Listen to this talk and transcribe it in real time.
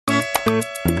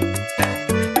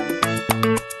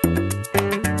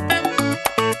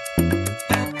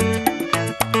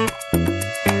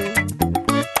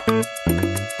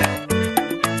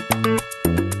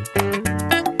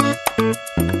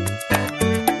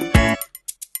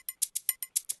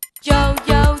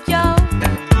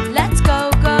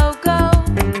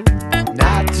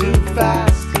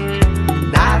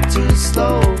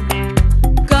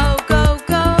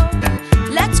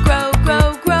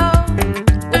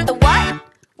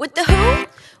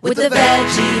with the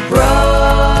Veggie Bros.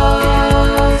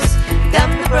 Them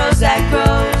the bros that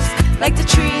grows like the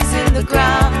trees in the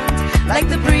ground, like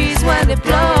the breeze when it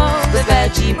blows. The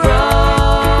Veggie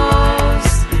Bros.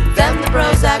 Them the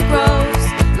bros that grows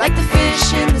like the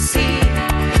fish in the sea,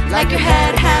 like your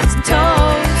head, hands, and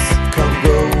toes. Come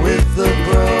go with the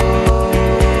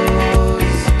bros.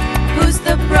 Who's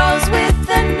the bros with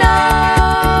the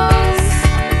nose?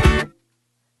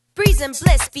 Breeze and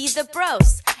Bliss be the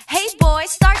bros. Hey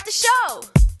boys, start the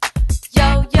show.